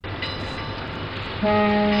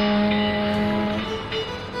Welcome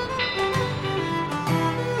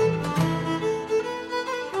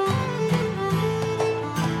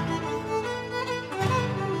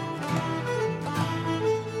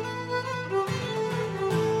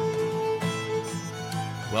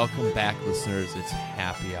back, listeners. It's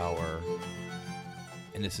happy hour,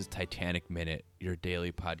 and this is Titanic Minute, your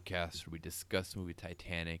daily podcast where we discuss the movie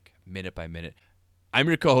Titanic minute by minute. I'm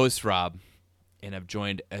your co-host, Rob, and I'm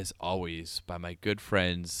joined, as always, by my good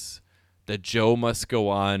friends, The Joe Must Go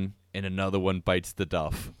On, and Another One Bites the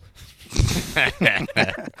Duff.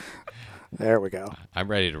 There we go. I'm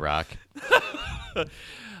ready to rock.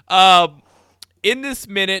 In this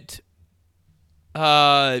minute,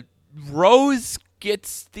 Rose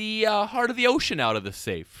gets the Heart of the Ocean out of the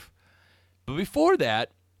safe. But before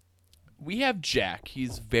that, we have Jack.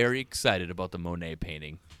 He's very excited about the Monet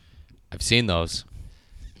painting. I've seen those.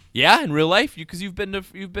 Yeah, in real life, because you've been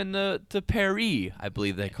to Paris, I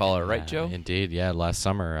believe they call it, right, Joe? Indeed, yeah. Last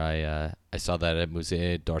summer, I saw that at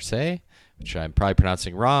Musée d'Orsay, which I'm probably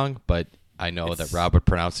pronouncing wrong, but I know that Rob would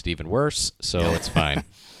pronounce it even worse, so it's fine.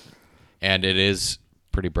 And it is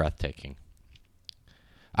pretty breathtaking.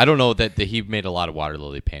 I don't know that he made a lot of water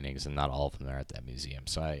lily paintings, and not all of them are at that museum.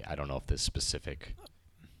 So I don't know if this specific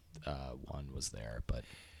one was there, but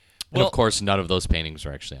and of course none of those paintings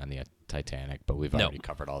are actually on the Titanic. But we've already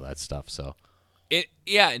covered all that stuff. So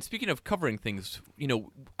and speaking of covering things,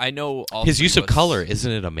 I know his use of color, isn't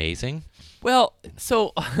it amazing? Well,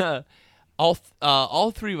 so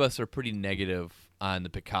all three of us are pretty negative on the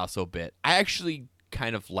Picasso bit. I actually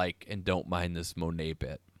kind of like and don't mind this Monet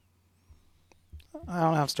bit. I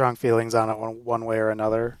don't have strong feelings on it one way or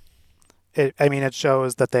another. It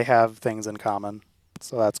shows that they have things in common,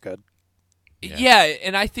 so that's good. Yeah,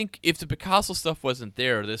 and I think if the Picasso stuff wasn't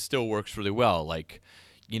there, this still works really well. Like,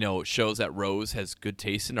 it shows that Rose has good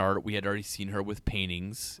taste in art. We had already seen her with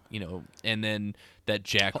paintings, and then that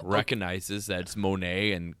Jack recognizes that it's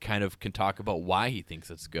Monet and kind of can talk about why he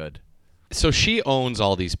thinks it's good. So she owns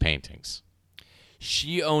all these paintings.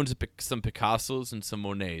 She owns some Picassos and some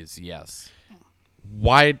Monets, yes.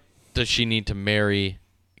 Why does she need to marry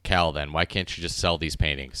Cal then? Why can't she just sell these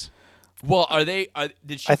paintings? Well, did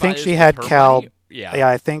she? I think she had Cal. Yeah,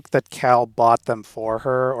 I think that Cal bought them for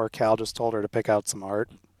her, or Cal just told her to pick out some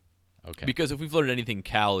art. Okay. Because if we've learned anything,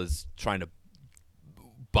 Cal is trying to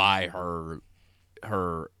buy her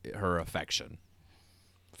affection.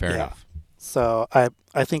 Fair enough. So I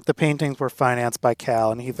think the paintings were financed by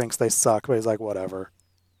Cal, and he thinks they suck, but he's like, whatever,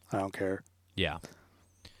 I don't care. Yeah.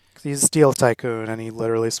 He's a steel tycoon, and he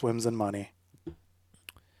literally swims in money.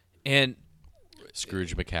 And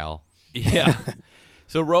Scrooge McCall. Yeah.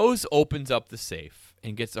 So Rose opens up the safe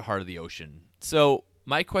and gets the Heart of the Ocean. So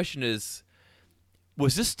my question is,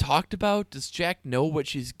 was this talked about? Does Jack know what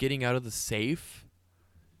she's getting out of the safe?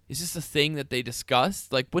 Is this a thing that they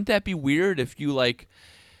discussed? Like, wouldn't that be weird if you,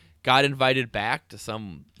 got invited back to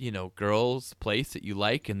some, girl's place that you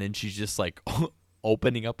like, and then she's just,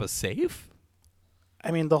 opening up a safe? I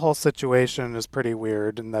mean, the whole situation is pretty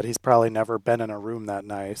weird in that he's probably never been in a room that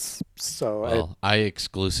nice. So I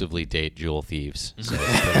exclusively date jewel thieves, so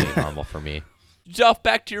it's pretty normal for me. Jeff,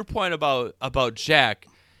 back to your point about Jack.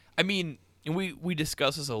 I mean, we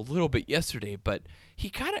discussed this a little bit yesterday, but he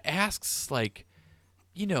kind of asks,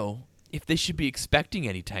 if they should be expecting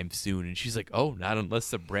anytime soon. And she's like, oh, not unless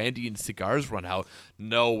the brandy and cigars run out.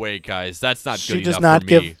 No way, guys. That's not good enough for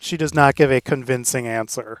me. She does not give a convincing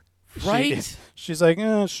answer. Right? She's like,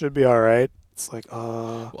 it should be all right. It's like,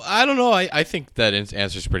 Well, I don't know. I think that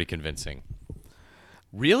answer is pretty convincing.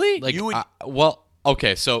 Really?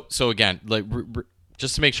 Okay. So again,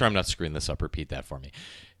 just to make sure I'm not screwing this up, repeat that for me.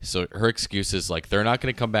 So her excuse is they're not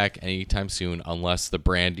going to come back anytime soon unless the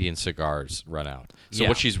brandy and cigars run out. So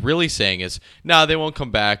what she's really saying is, no, they won't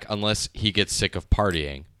come back unless he gets sick of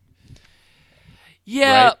partying.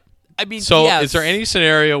 Yeah. Right? I mean, so yes. Is there any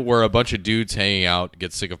scenario where a bunch of dudes hanging out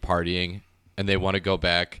get sick of partying and they want to go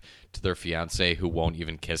back to their fiance who won't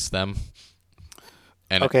even kiss them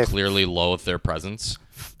and clearly loathe their presence?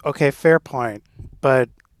 Okay, fair point. But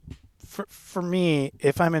for me,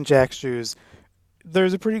 if I'm in Jack's shoes,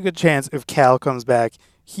 there's a pretty good chance if Cal comes back,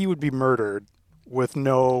 he would be murdered with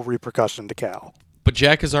no repercussion to Cal. But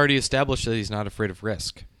Jack has already established that he's not afraid of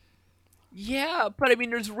risk. Yeah, but I mean,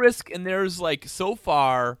 there's risk, and there's so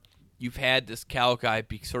far, you've had this Cal guy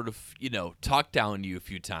be sort of, talk down to you a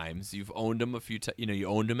few times. You've owned him a few times. You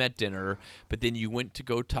owned him at dinner, but then you went to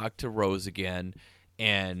go talk to Rose again,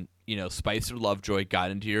 and, Spicer Lovejoy got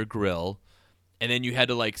into your grill, and then you had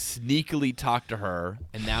to sneakily talk to her,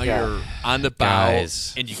 and now you're on the bow,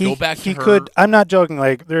 Guys. and you go back to her. I'm not joking.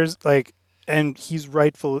 There's And he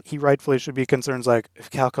rightfully should be concerned. Like, if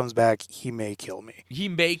Cal comes back, he may kill me. He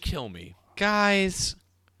may kill me. Guys,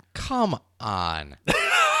 come on.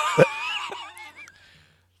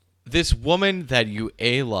 This woman that you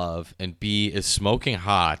A, love, and B, is smoking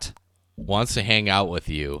hot, wants to hang out with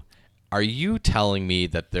you. Are you telling me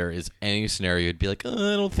that there is any scenario you'd be like, I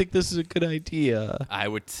don't think this is a good idea? I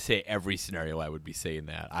would say every scenario I would be saying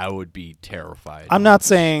that. I would be terrified. I'm not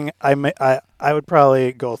saying I would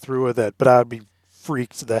probably go through with it, but I would be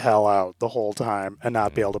freaked the hell out the whole time and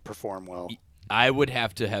not be able to perform well. I would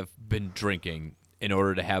have to have been drinking in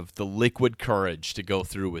order to have the liquid courage to go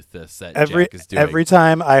through with this that Jack is doing. Every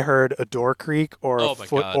time I heard a door creak or Oh a my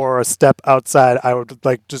foot God. or a step outside, I would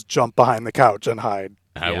like just jump behind the couch and hide.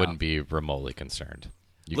 I Yeah. wouldn't be remotely concerned.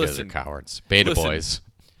 You Listen. guys are cowards. Beta Listen. boys.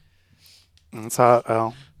 That's how.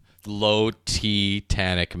 Oh, Low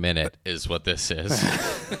T-tanic minute is what this is.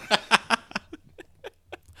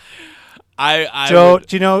 I Joe, would-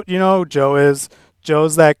 do you know who Joe is?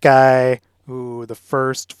 Joe's that guy who the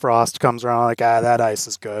first frost comes around, like, that ice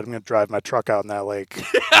is good. I'm gonna drive my truck out in that lake.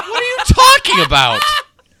 What are you talking about?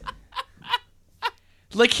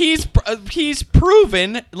 Like he's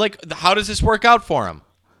proven. Like, how does this work out for him?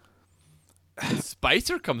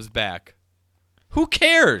 Spicer comes back. Who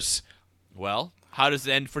cares? Well, how does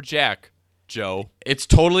it end for Jack, Joe? It's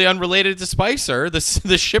totally unrelated to Spicer. The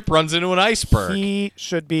ship runs into an iceberg. He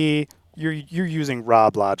should be. You're using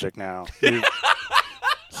Rob logic now.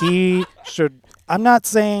 He should. I'm not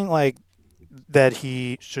saying like that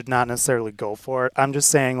he should not necessarily go for it. I'm just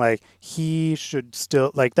saying like he should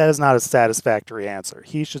still like that is not a satisfactory answer.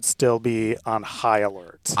 He should still be on high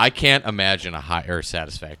alert. I can't imagine a higher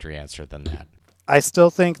satisfactory answer than that. I still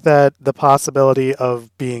think that the possibility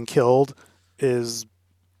of being killed is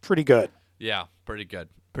pretty good. Yeah, pretty good.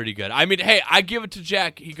 Pretty good. I mean, hey, I give it to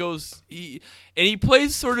Jack. He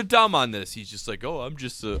plays sort of dumb on this. He's just like, "Oh, I'm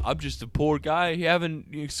just a poor guy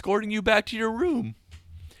escorting you back to your room.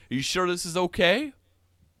 Are you sure this is okay?"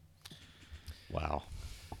 Wow.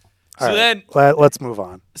 So All then- let's move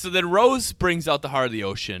on. So then Rose brings out the heart of the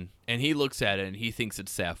ocean, and he looks at it and he thinks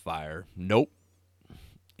it's sapphire. Nope.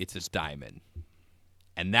 It's a diamond.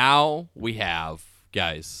 And now we have,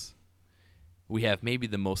 guys, maybe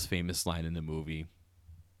the most famous line in the movie.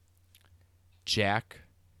 Jack,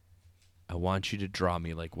 I want you to draw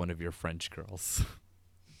me like one of your French girls.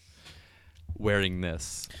 Wearing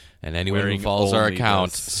this. And anyone who Wearing follows our only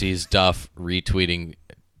account this. sees Duff retweeting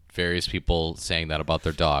various people saying that about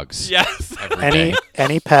their dogs. Yes. every day.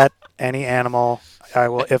 Any pet, any animal, I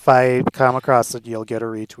will. If I come across it, you'll get a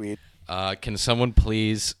retweet. Can someone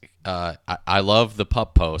please? I love the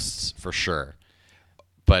pup posts for sure,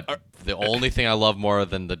 but the only thing I love more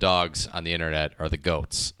than the dogs on the internet are the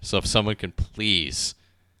goats. So if someone can please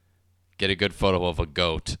get a good photo of a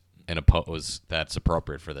goat in a pose that's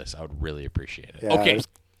appropriate for this, I would really appreciate it. Yeah, Okay. there's-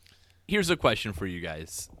 Here's a question for you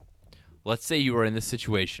guys. Let's say you were in this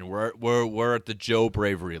situation. We're at the Joe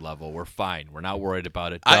bravery level. We're fine. We're not worried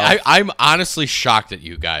about it. I'm honestly shocked at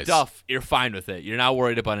you guys. Duff, you're fine with it. You're not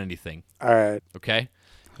worried about anything. All right, Okay?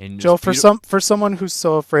 And Joe. it's beauti- For someone who's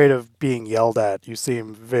so afraid of being yelled at, you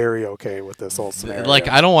seem very okay with this whole scenario. Like,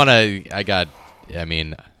 I don't want to.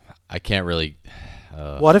 I can't really.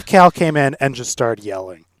 What if Cal came in and just started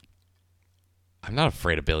yelling, I'm not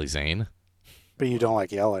afraid of Billy Zane. but you don't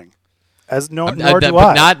like yelling? Nor do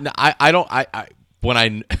but I. Not. I don't. When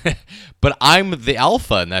I. But I'm the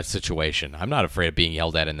alpha in that situation. I'm not afraid of being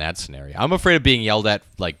yelled at in that scenario. I'm afraid of being yelled at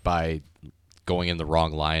like by going in the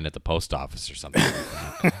wrong line at the post office or something. Like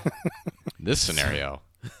that. This scenario,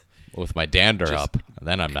 with my dander up,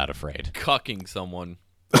 then I'm not afraid. cucking someone.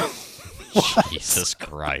 Jesus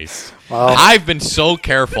Christ! Well- I've been so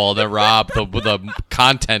careful that Rob, the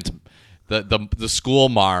content, the school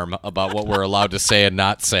marm about what we're allowed to say and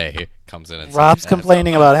not say comes in. And Rob's says,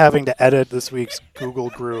 complaining about having to edit this week's Google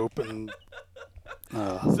group, and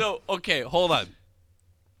So, okay, hold on.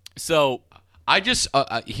 So, I just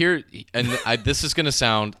here, and this is gonna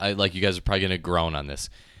sound like you guys are probably gonna groan on this.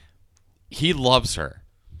 He loves her,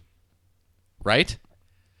 right?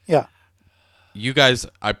 yeah, You guys,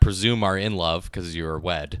 I presume, are in love because you were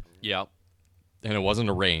wed, yeah. and it wasn't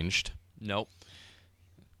arranged. Nope.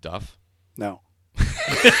 Duff. no,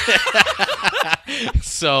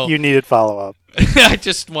 So you needed follow up. I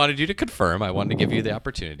just wanted you to confirm. I wanted to give you the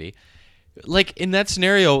opportunity. Like in that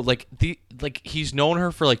scenario, like he's known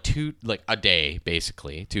her for like a day,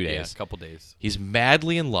 basically 2 days. Yeah, a couple days. He's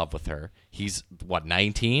madly in love with her. He's what,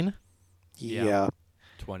 19? Yeah.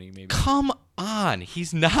 20 maybe. Come on,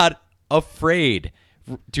 he's not afraid.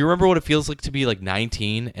 Do you remember what it feels like to be like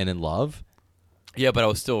 19 and in love? Yeah, but I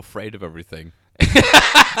was still afraid of everything.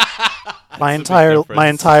 My That's a big difference.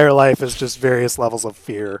 entire life is just various levels of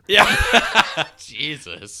fear. Yeah.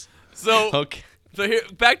 Jesus. So Okay. So here,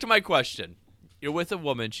 back to my question. You're with a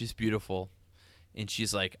woman, she's beautiful, and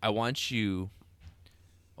she's like, I want you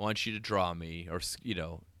to draw me, or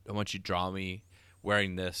I want you to draw me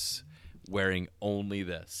wearing this, wearing only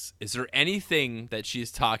this. Is there anything that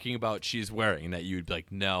she's talking about she's wearing that you'd be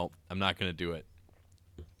like, no, I'm not going to do it?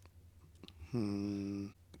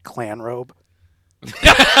 Clan robe.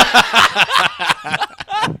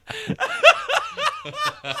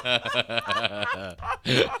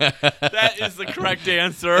 That is the correct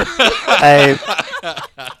answer.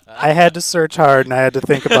 I had to search hard and I had to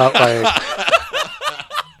think about like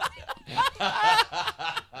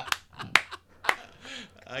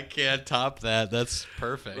I can't top that. That's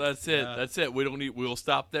perfect. That's it. That's it. We'll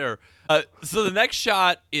stop there. So the next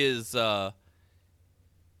shot is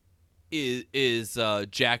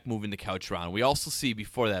Jack moving the couch around. We also see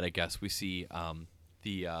before that, I guess, we see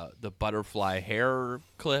the butterfly hair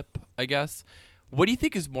clip, I guess. What do you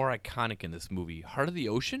think is more iconic in this movie, Heart of the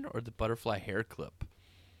Ocean or the butterfly hair clip?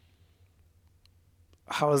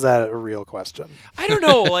 how is that a real question? I don't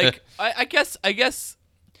know. Like, I guess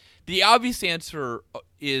the obvious answer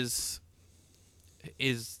is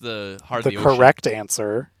the Heart of The the Ocean. correct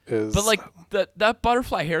answer is But like that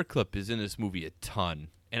butterfly hair clip is in this movie a ton,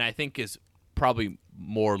 and I think is probably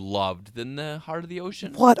more loved than the Heart of the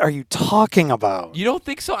Ocean. what are you talking about? You don't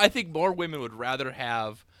think so? I think more women would rather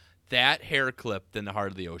have that hair clip than the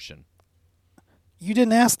Heart of the Ocean. You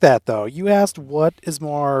didn't ask that though. You asked what is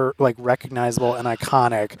more like recognizable and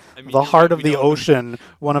iconic. I mean, The you're Heart right, of we the don't- Ocean,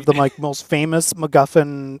 one of the like most famous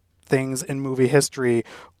MacGuffin things in movie history,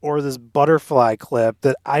 or this butterfly clip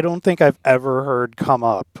that I don't think I've ever heard come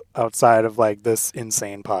up outside of like this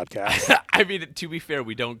insane podcast. I mean, to be fair,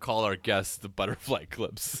 we don't call our guests the butterfly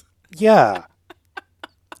clips. Yeah.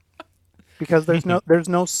 Because there's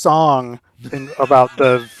no song about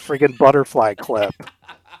the friggin' butterfly clip.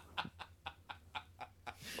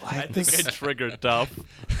 I Like think this, I triggered Duff.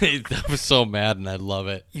 I was so mad, and I love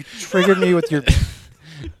it. you triggered me with your.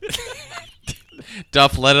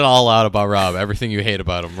 Duff, let it all out about Rob. Everything you hate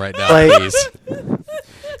about him right now, Like- please.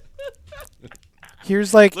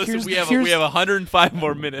 Here's like Listen, here's we have here's, 105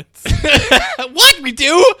 more minutes. What we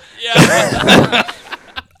do? Yeah.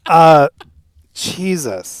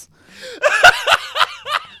 Jesus.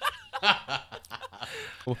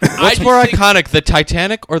 What's just more think- iconic, the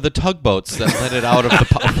Titanic or the tugboats that let it out of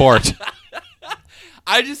the port?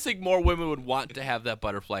 I just think more women would want to have that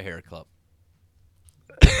butterfly hair clip.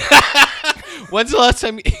 When's the last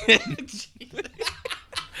time?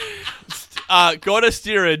 Go to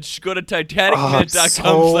steerage. Go to titanicminute.com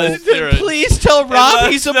so- steerage. Please tell And Rob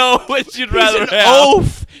let he's us a know what you'd he's rather an have.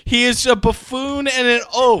 oaf. He is a buffoon and an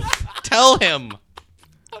oaf. Tell him.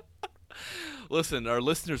 Listen, our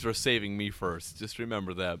listeners are saving me first. Just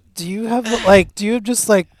remember that. Do you have like? Do you just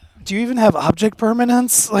like? Do you even have object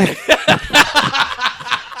permanence? Like.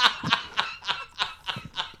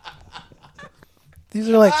 These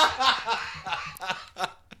are like.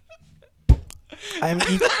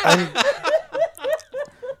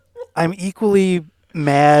 I'm equally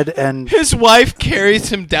mad and His wife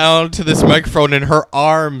carries him down to this microphone in her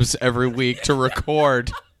arms every week to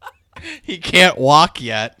record. He can't walk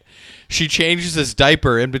yet. She changes his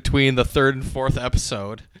diaper in between the third and fourth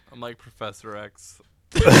episode. I'm like Professor X.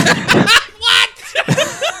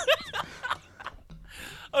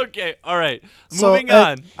 Okay, all right. So, Moving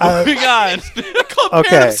on. Moving on. Compare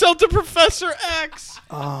Okay. himself to Professor X.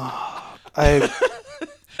 I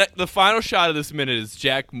The final shot of this minute is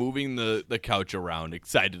Jack moving the couch around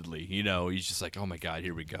excitedly. You know, he's just like, oh my God,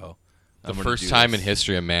 here we go. The first time in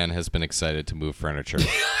history a man has been excited to move furniture.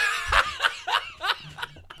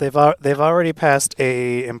 they've already passed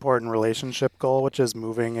a important relationship goal, which is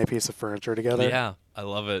moving a piece of furniture together. Yeah, I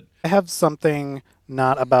love it. I have something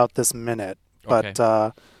not about this minute,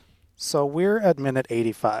 but so we're at minute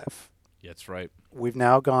 85. That's right. We've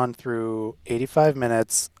now gone through 85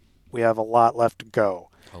 minutes. We have a lot left to go.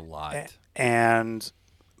 A lot. And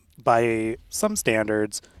by some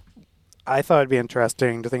standards, I thought it'd be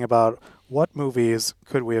interesting to think about what movies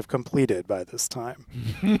could we have completed by this time.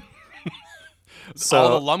 All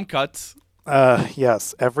the lump cuts.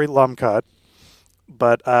 Yes, every lum cut.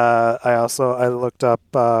 But I looked up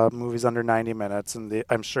movies under 90 minutes, and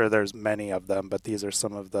I'm sure there's many of them, but these are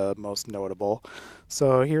some of the most notable.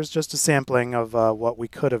 So here's just a sampling of what we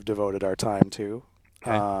could have devoted our time to.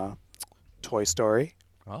 Okay. Toy Story.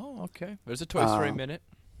 Oh, okay. There's a Toy Story minute.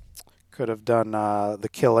 Could have done The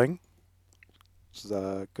Killing, which is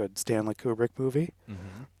a good Stanley Kubrick movie.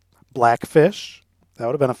 Mm-hmm. Blackfish. That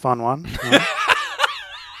would have been a fun one.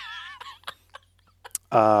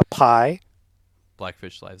 Pie.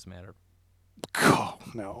 Blackfish Lives Matter. Oh,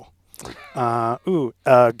 no.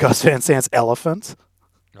 Gus Van Sant's Elephant.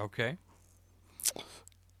 Okay.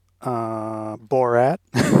 Borat.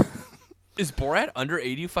 Is Borat under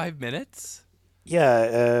 85 minutes?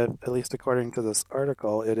 Yeah, at least according to this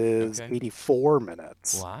article, it is Okay. 84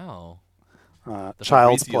 minutes. Wow. The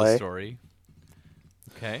Child's Fabrizio Play. story.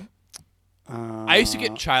 Okay. I used to Uh,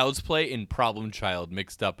 get Child's Play and Problem Child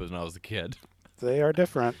mixed up when I was a kid. They are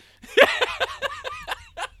different.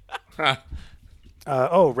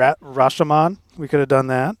 Rashomon. We could have done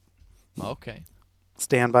that. Okay.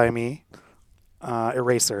 Stand By Me.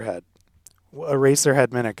 Eraserhead.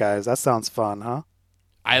 Eraserhead Minute, guys. That sounds fun, huh?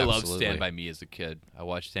 I loved Absolutely. Stand By Me as a kid. I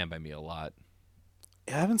watched Stand By Me a lot.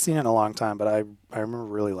 Yeah, I haven't seen it in a long time, but I remember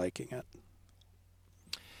really liking it.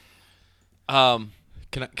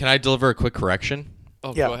 Can I deliver a quick correction?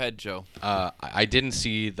 Oh, Yeah. go ahead, Joe. I didn't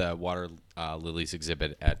see the water lilies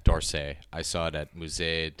exhibit at d'Orsay. I saw it at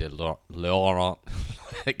Musée de l'Orangerie.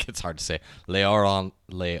 It gets hard to say.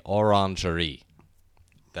 L'Orangerie.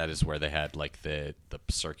 That is where they had like the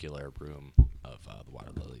circular room of the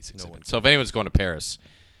water lilies exhibit. So if anyone's going to Paris,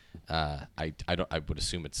 I would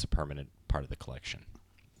assume it's a permanent part of the collection.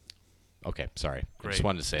 Okay, sorry. I just Great.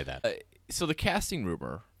 wanted to say that. So the casting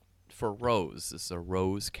rumor for Rose, this is a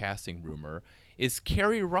Rose casting rumor, is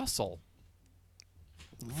Carrie Russell.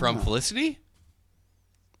 From Felicity?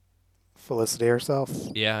 Felicity herself.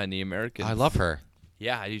 Yeah, in the Americans. I love her.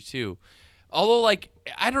 Yeah, I do too. Although, like,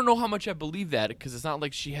 I don't know how much I believe that because it's not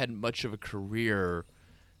like she had much of a career.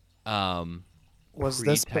 Was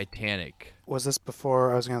this Titanic? Was this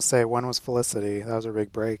before? I was gonna say, when was Felicity? That was her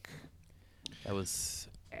big break. That was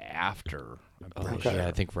after. Oh, Okay. yeah,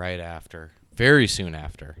 I think right after. Very soon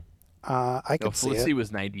after. I No, could see Felicity it.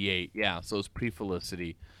 was 98. Yeah, so it was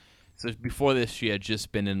pre-Felicity. So before this, she had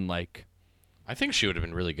just been in like. I think she would have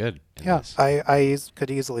been really good in Yeah, this. I could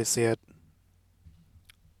easily see it.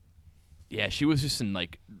 Yeah, she was just in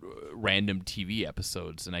like random TV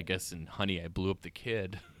episodes, and I guess in Honey, I Blew Up the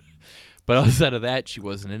Kid. But outside of that, she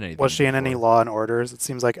wasn't in anything. Was she in any before. Law and Orders? It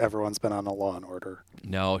seems like everyone's been on a Law and Order.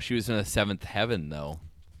 No, she was in a Seventh Heaven though,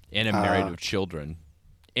 and a Married with Children,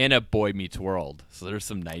 and a Boy Meets World. So there's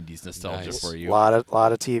some '90s nostalgia Nice. for you. Lot of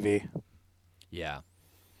TV. Yeah.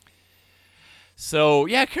 So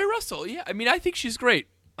yeah, Carrie Russell. Yeah, I mean, I think she's great.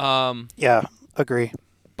 Yeah, agree.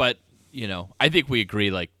 But you know, I think we agree.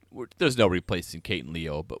 Like, there's no replacing Kate and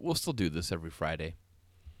Leo, but we'll still do this every Friday.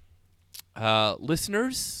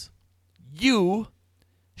 Listeners, you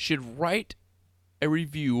should write a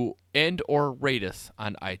review and or rate us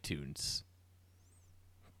on iTunes.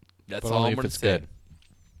 That's But all only I'm if going to it's say. good.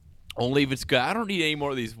 Only if it's good. I don't need any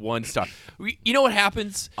more of these 1-star. You know what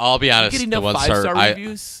happens? I'll be honest. We get The enough 1-star 5-star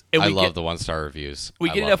reviews. And I we love get, the 1-star reviews. We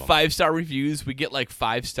I get love enough them. 5-star reviews. We get like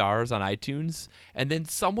 5 stars on iTunes, and then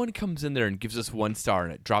someone comes in there and gives us 1 star,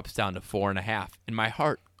 and it drops down to 4.5. And my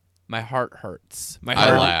heart hurts. My I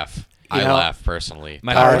heart. laugh. You I know, laugh personally.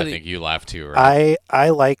 my I heart- think you laugh too, right?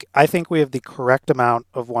 I think we have the correct amount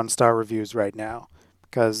of 1-star reviews right now,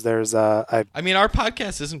 because there's I mean, our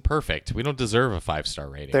podcast isn't perfect. We don't deserve a 5-star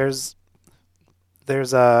rating. I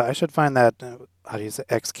should find that how do you say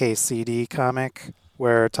XKCD comic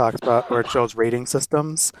where it talks about where it shows rating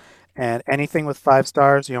systems, and anything with 5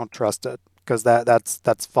 stars you don't trust it because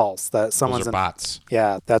that's false. That someone's Those are bots.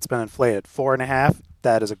 yeah, that's been inflated. 4.5,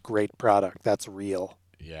 that is a great product. That's real.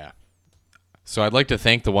 Yeah. So I'd like to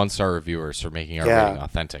thank the 1-star reviewers for making our Yeah. rating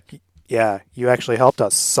authentic. Yeah, you actually helped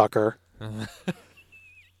us, sucker.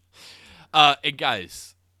 And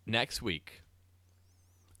guys, next week.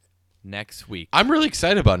 I'm really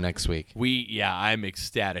excited about next week. I'm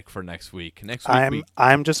ecstatic for next week. Next week,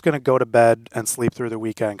 I'm just gonna go to bed and sleep through the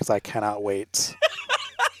weekend because I cannot wait.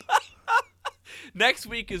 next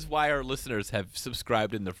week is why our listeners have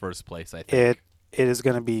subscribed in the first place. I think. It is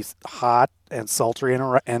gonna be hot and sultry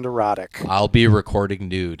and erotic. I'll be recording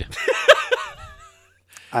nude.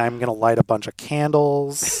 I'm gonna light a bunch of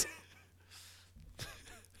candles.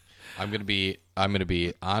 I'm gonna be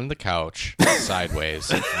on the couch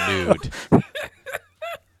sideways, nude,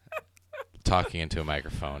 talking into a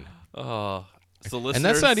microphone. Oh, so listeners, And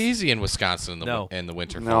that's not easy in Wisconsin in the No. in the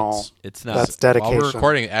winter. No. folks. It's not. That's While dedication. we're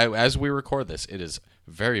recording, as we record this, it is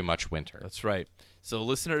very much winter. That's right. So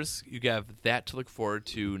listeners, you have that to look forward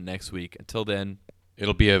to next week. Until then,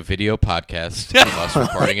 It'll be a video podcast of us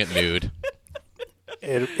recording it nude.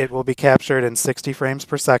 It will be captured in 60 frames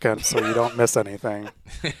per second, so you don't miss anything.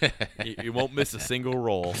 you won't miss a single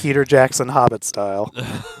roll. Peter Jackson Hobbit style.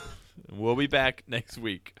 We'll be back next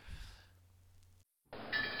week.